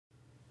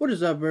What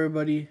is up,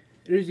 everybody?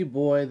 It is your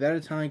boy, that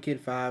Italian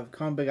Kid 5,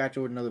 coming back at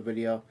you with another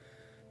video.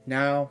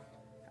 Now,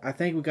 I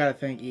think we gotta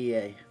thank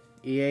EA.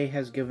 EA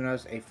has given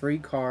us a free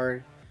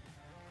card.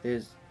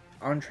 This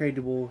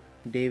untradeable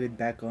David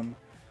Beckham.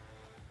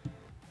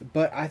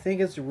 But I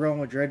think it's the Real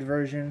Madrid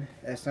version.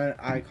 It's not an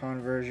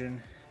icon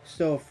version.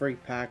 Still a free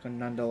pack,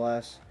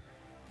 nonetheless.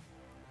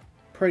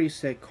 Pretty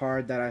sick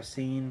card that I've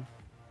seen.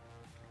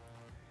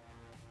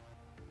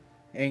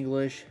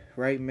 English,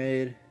 right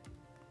mid,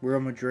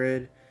 Real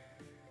Madrid.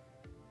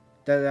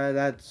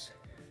 That's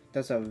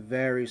a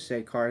very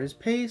sick card. His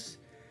pace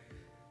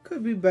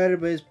could be better,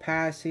 but his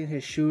passing,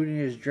 his shooting,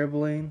 his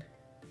dribbling,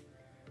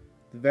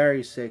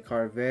 very sick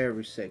card.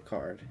 Very sick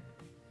card.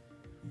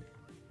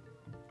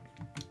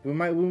 We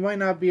might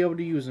not be able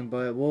to use him,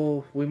 but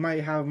we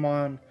might have him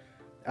on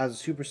as a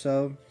super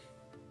sub.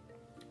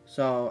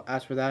 So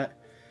as for that,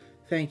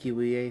 thank you,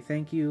 EA.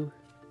 Thank you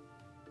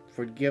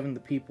for giving the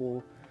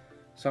people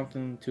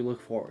something to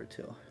look forward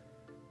to.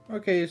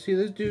 Okay, see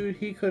this dude,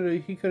 he could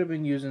have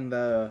been using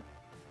the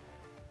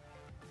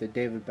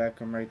David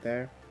Beckham right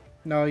there.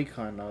 No, he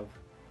couldn't have.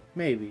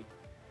 Maybe.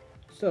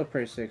 Still a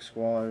pretty sick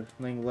squad.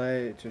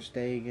 Linglet, Ter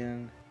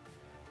Stegen,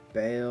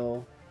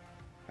 Bale.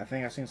 I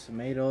think I seen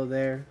Tomato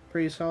there.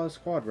 Pretty solid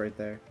squad right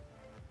there.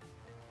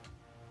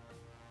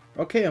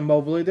 Okay,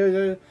 Immobile.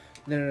 There's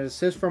an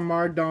assist from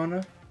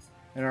Maradona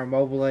and our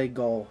Immobile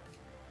goal.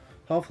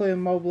 Hopefully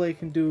Immobile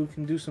can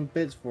do some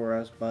bits for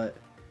us, but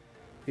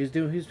he's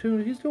doing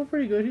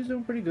pretty good. He's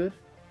doing pretty good.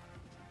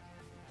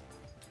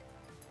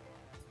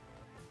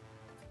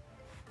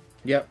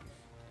 Yep.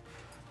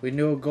 We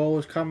knew a goal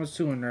was coming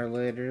sooner or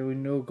later. We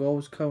knew a goal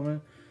was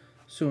coming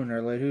sooner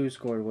or later. Who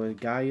scored with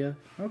Gaia?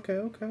 Okay,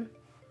 okay.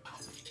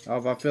 Oh,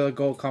 but I feel a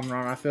goal coming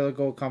on. I feel a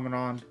goal coming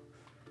on.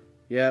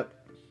 Yep.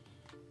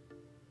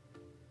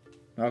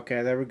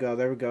 Okay, there we go.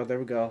 There we go. There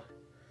we go.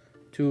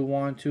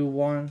 2-1,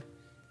 2-1.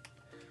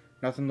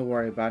 Nothing to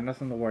worry about.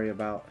 Nothing to worry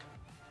about.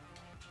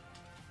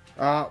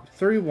 3-1,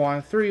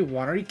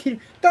 3-1. Are you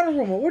kidding?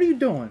 Donnarumma, what are you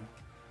doing?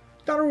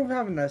 Donnarumma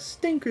having a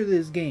stinker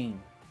this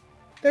game.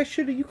 You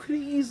could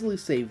have easily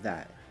saved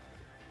that.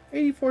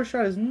 84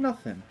 shot is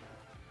nothing.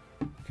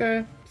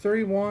 Okay,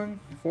 3-1,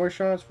 4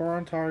 shots, 4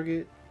 on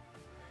target.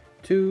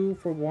 2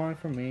 for 1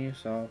 for me,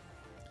 so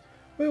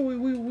we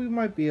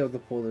might be able to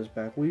pull this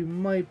back. We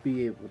might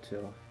be able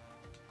to.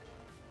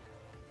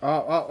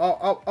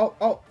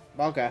 Oh,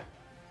 okay.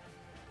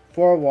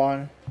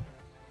 4-1.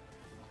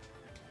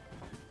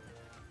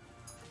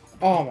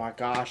 Oh my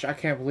gosh, I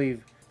can't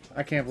believe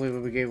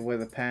we gave away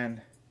the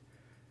pen.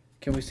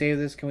 Can we save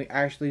this? Can we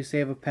actually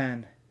save a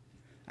pen?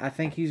 I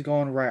think he's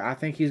going right. I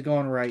think he's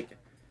going right.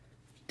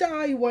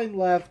 He went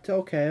left.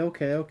 Okay,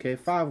 okay, okay.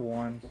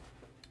 5-1.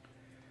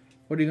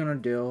 What are you gonna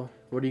do?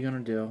 What are you gonna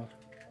do?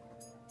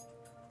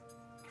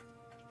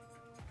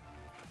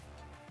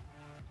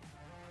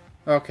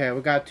 Okay,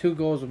 we got 2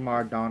 goals with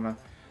Maradona.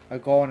 A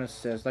goal and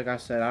assist. Like I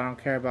said, I don't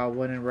care about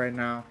winning right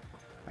now.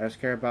 I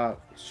just care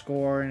about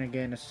scoring and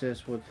getting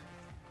assists with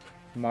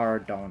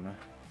Maradona.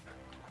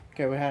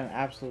 Okay, we had an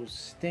absolute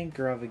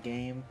stinker of a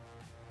game.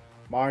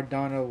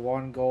 Maradona,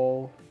 1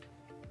 goal,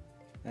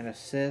 an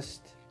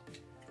assist.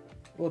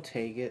 We'll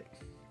take it.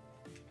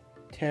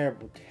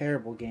 Terrible,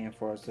 terrible game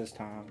for us this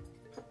time.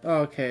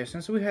 Okay,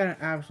 since we had an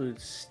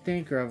absolute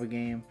stinker of a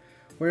game,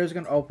 we're just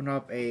going to open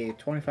up a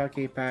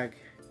 25k pack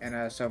and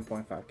a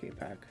 7.5k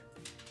pack.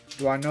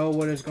 Do I know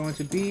what it's going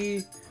to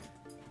be?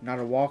 Not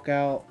a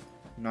walkout,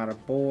 not a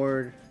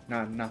board,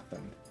 not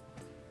nothing.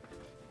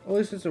 At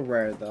least it's a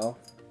rare though.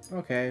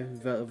 Okay,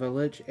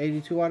 Village,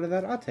 82 out of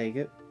that, I'll take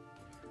it.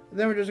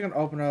 Then we're just going to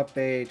open up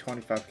a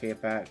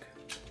 25k pack.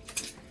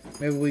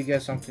 Maybe we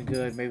get something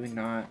good, maybe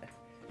not.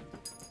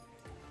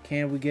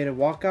 Can we get a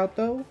walkout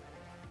though?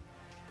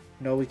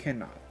 No, we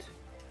cannot.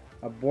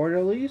 A board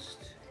at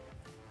least?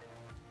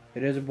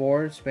 It is a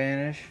board,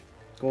 Spanish,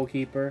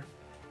 goalkeeper.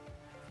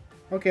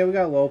 Okay, we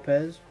got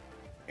Lopez,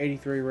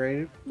 83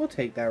 rated. We'll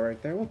take that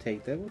right there. We'll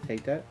take that. We'll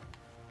take that.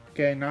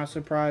 Okay, not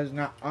surprised,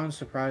 not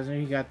unsurprising.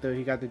 He got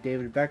the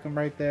David Beckham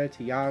right there.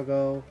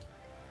 Thiago,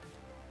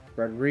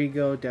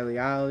 Rodrigo, Dele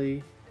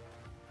Alli.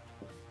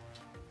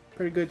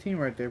 Pretty good team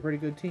right there. Pretty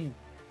good team.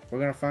 We're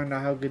gonna find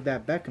out how good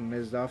that Beckham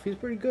is though. If he's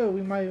pretty good,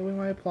 we might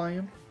apply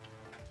him.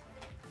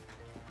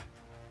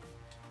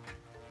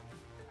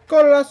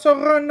 Golazo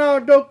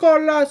Ronaldo,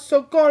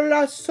 golazo,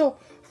 golazo,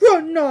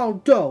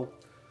 Ronaldo.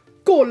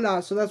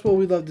 Golazo. That's what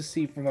we love to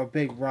see from a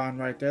big Ron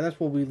right there. That's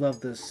what we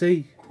love to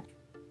see.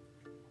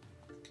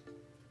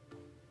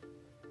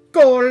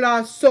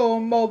 Golazo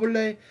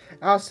Immobile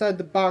outside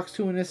the box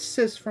to an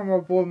assist from our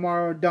boy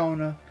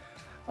Maradona.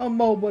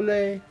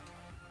 Immobile.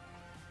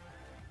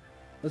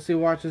 Let's see,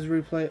 watch this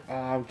replay.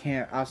 Oh, we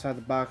can't. Outside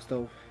the box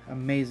though.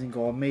 Amazing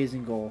goal,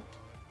 amazing goal.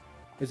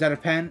 Is that a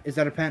pen? Is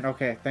that a pen?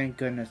 Okay, thank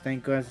goodness.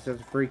 Thank goodness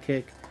it's a free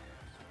kick.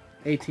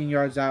 18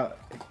 yards out.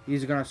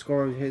 He's gonna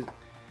score David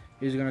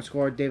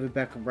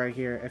Beckham right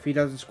here. If he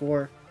doesn't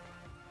score,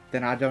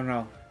 then I don't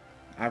know.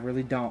 I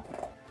really don't.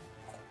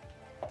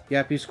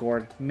 Yep, he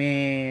scored.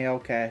 Man,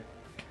 okay.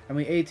 I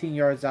mean, 18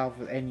 yards out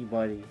with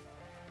anybody.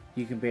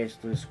 you can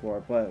basically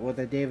score. But with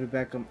the David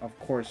Beckham, of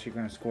course you're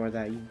going to score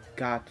that. You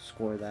got to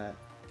score that.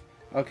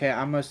 Okay,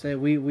 I must say,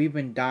 we've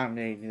been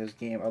dominating this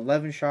game.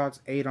 11 shots,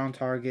 8 on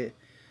target.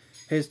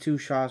 His 2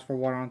 shots for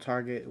 1 on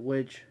target,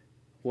 which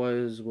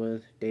was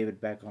with David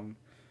Beckham.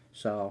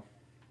 So,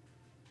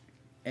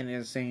 an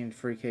insane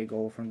free kick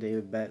goal from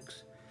David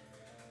Becks.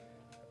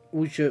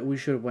 We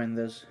should win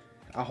this.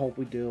 I hope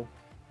we do.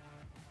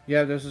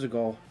 Yeah, this is a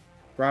goal.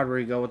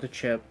 Rodrigo with the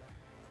chip.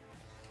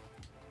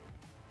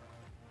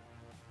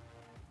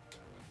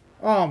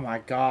 Oh my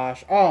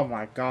gosh. Oh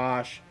my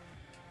gosh.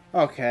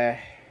 Okay.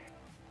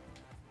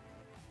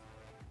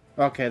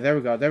 Okay, there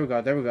we go. There we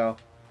go. There we go.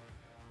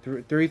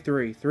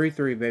 3-3.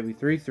 3-3, baby.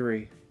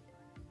 3-3.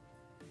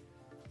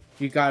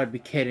 You gotta be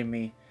kidding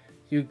me.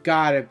 You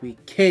gotta be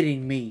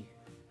kidding me.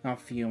 I'm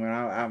fuming.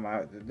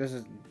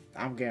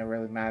 I'm getting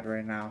really mad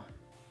right now.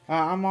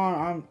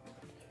 I'm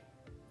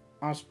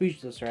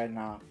speechless right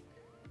now.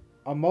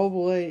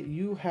 Immobile,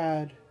 you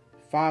had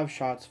 5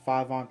 shots,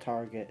 5 on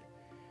target.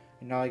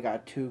 You now you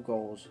got 2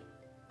 goals.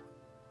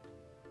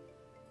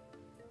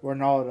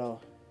 Ronaldo,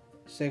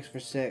 6 for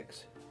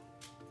 6,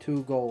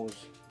 2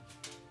 goals.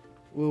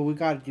 Well, we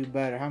gotta do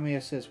better. How many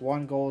assists?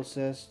 1 goal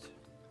assist.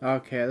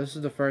 Okay, this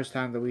is the first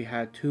time that we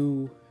had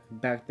 2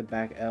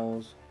 back-to-back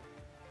L's.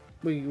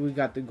 We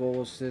got the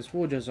goal assist.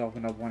 We'll just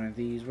open up one of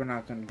these. We're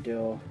not gonna be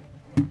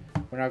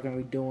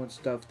doing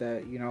stuff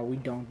that, you know, we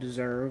don't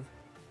deserve.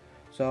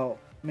 So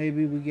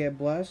maybe we get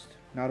blessed.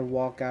 Not a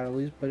walkout at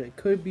least, but it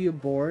could be a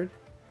board.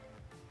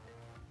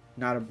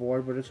 Not a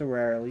board, but it's a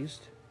rare at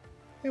least.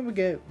 And we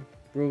get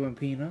Ruben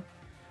Pina.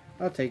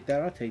 I'll take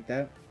that. I'll take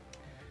that.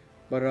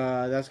 But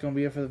that's gonna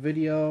be it for the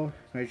video.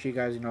 Make sure you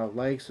guys,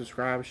 like,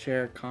 subscribe,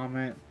 share,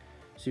 comment.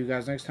 See you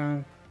guys next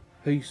time.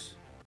 Peace.